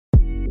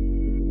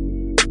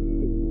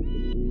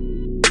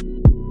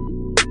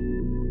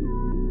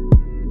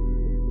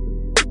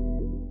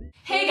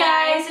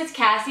guys, it's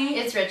Cassie.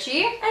 It's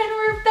Richie. And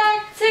we're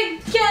back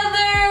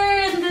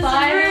together in this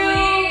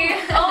room.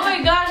 Oh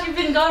my gosh, you've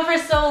been gone for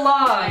so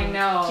long. I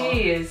know.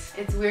 Jeez.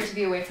 It's weird to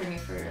be away from you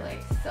for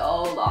like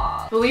so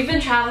long. But we've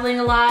been traveling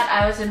a lot.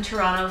 I was in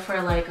Toronto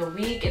for like a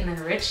week, and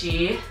then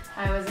Richie.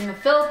 I was in the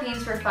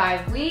Philippines for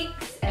 5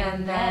 weeks,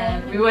 and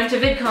then we went to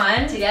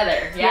VidCon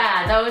together.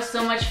 Yeah, that was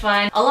so much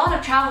fun. A lot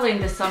of traveling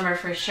this summer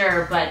for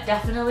sure, but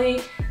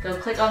definitely go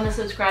click on the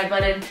subscribe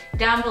button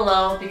down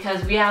below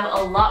because we have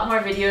a lot more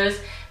videos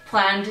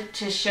planned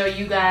to show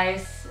you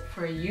guys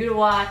for you to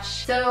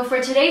watch. So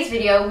for today's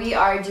video, we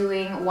are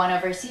doing one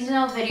of our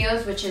seasonal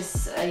videos, which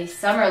is a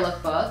summer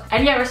lookbook.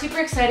 And yeah, we're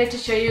super excited to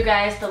show you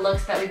guys the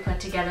looks that we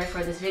put together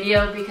for this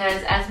video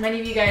because as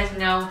many of you guys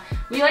know,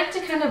 we like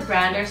to kind of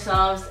brand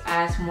ourselves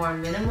as more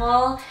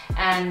minimal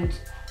and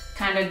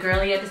kind of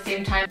girly at the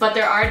same time. But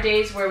there are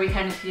days where we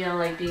kind of feel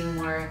like being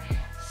more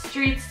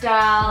street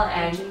style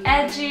and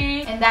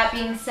edgy. And that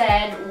being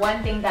said,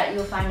 one thing that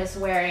you'll find us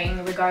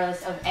wearing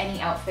regardless of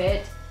any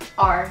outfit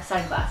are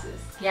sunglasses.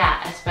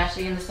 Yeah,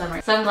 especially in the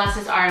summer.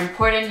 Sunglasses are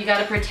important. You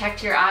gotta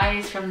protect your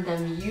eyes from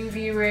them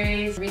UV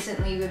rays.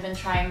 Recently we've been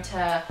trying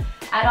to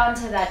add on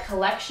to that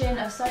collection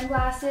of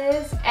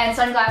sunglasses, and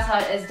Sunglass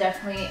Hut is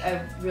definitely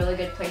a really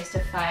good place to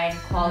find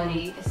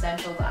quality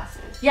essential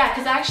glasses. Yeah,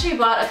 because I actually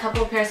bought a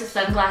couple of pairs of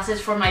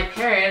sunglasses for my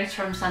parents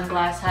from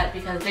Sunglass Hut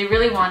because they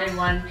really wanted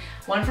one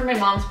for my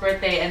mom's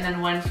birthday and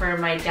then one for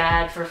my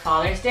dad for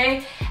Father's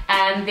Day,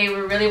 and they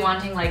were really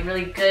wanting like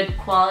really good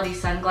quality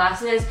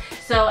sunglasses.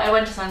 So I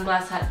went to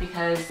Sunglass Hut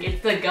because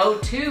it's the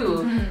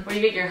go-to where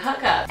you get your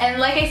hookup. And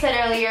like I said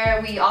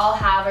earlier, we all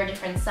have our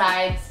different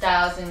sides,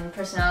 styles, and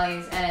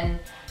personalities, and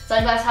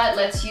Sunglass Hut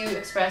lets you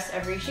express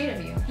every shade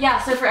of you. Yeah,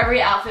 so for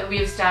every outfit we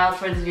have styled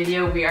for this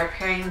video, we are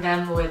pairing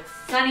them with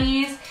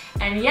sunnies,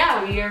 and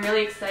yeah, we are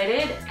really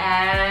excited,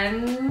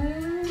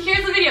 and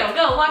here's the video.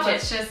 Go watch it.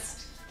 Let's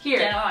just here.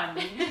 Get on.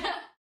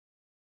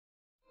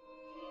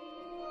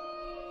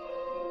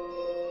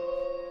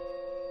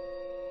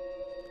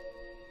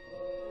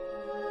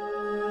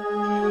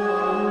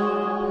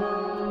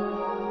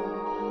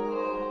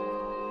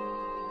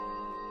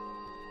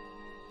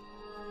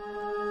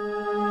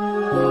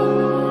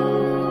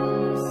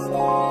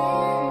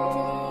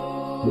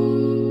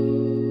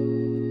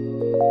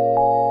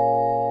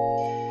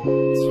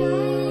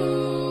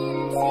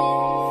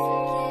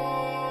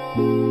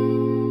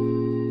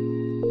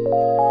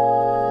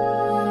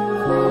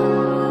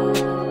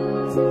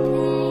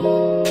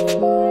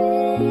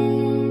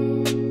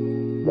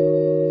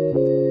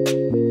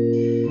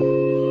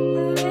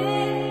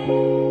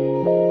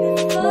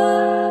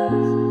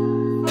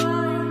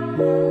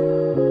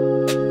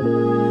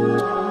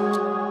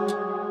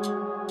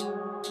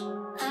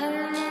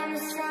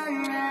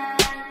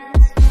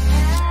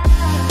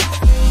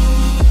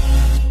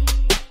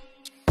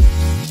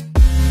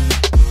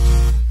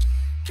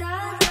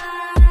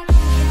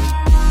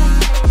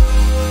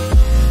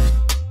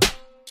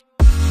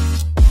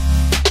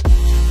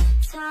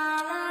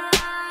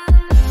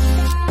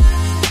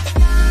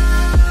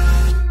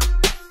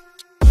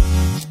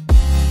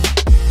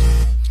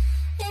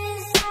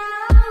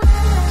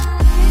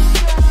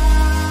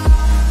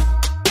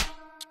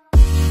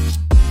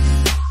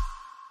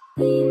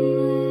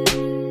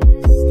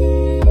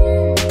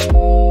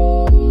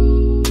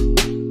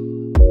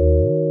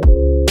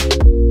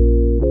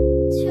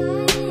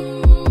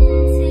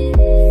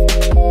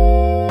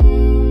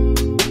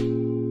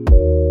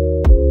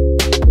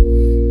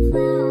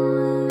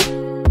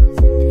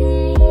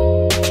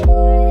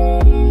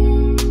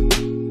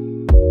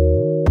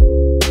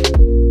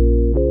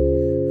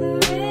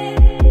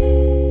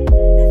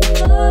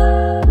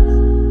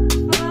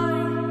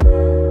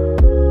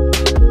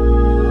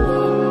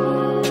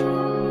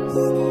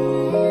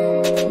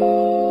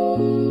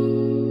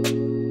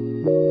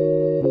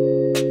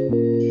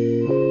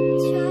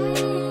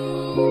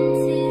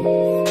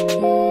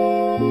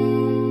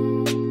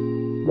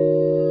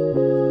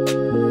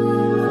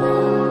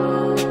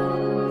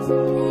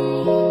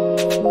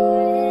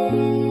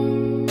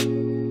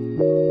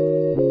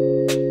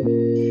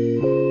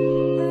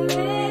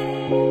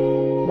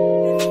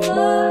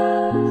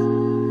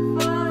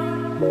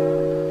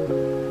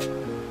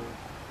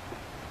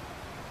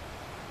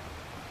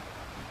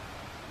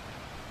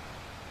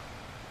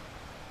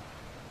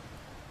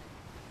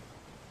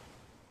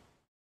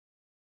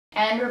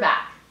 And we're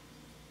back.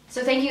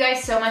 So thank you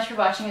guys so much for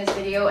watching this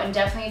video, and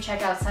definitely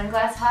check out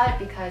Sunglass Hut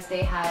because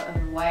they have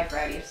a wide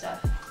variety of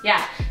stuff.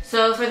 Yeah,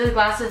 so for the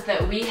glasses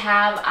that we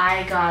have,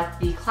 I got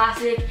the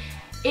classic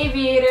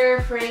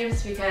aviator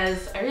frames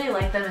because I really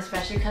like them,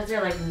 especially because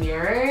they're like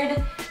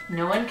mirrored.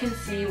 No one can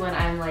see when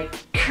I'm like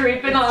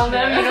creeping on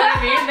them, you know what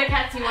I mean? They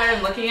can't see what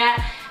I'm looking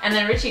at. And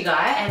then Richie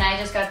got, and I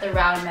just got the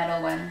round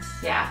metal ones.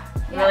 Yeah.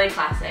 Really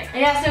classic. And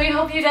yeah, so we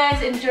hope you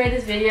guys enjoyed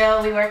this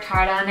video. We worked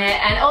hard on it.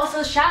 And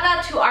also shout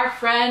out to our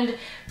friend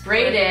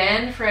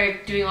Braden for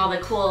doing all the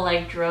cool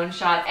like drone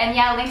shots. And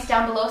yeah, links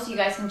down below so you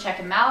guys can check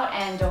him out.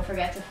 And don't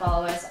forget to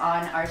follow us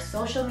on our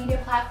social media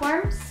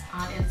platforms.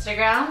 On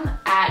Instagram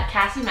at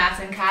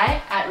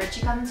cmsngky, At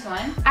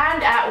riccipamintuan.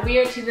 and at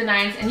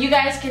weare2the9s. And you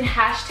guys can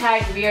hashtag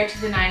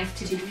weare2the9s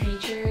to be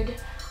featured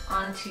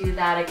onto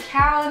that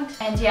account.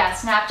 And yeah,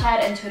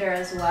 Snapchat and Twitter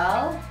as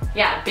well.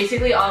 Yeah,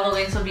 basically all the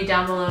links will be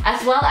down below.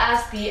 As well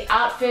as the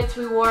outfits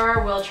we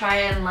wore, we'll try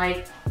and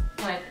like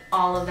put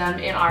all of them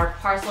in our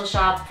parcel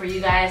shop for you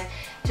guys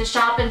to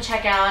shop and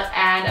check out,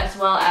 and as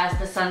well as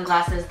the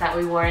sunglasses that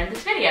we wore in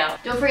this video.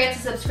 Don't forget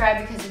to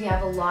subscribe because we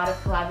have a lot of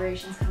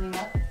collaborations coming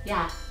up.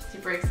 Yeah,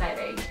 super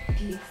exciting.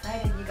 Be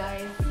excited, you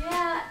guys.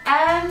 Yeah,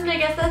 and I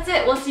guess that's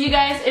it. We'll see you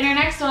guys in our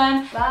next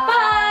one. Bye.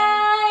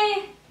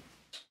 Bye!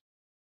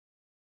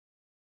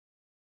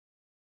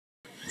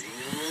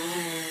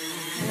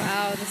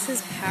 Wow, this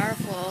is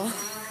powerful.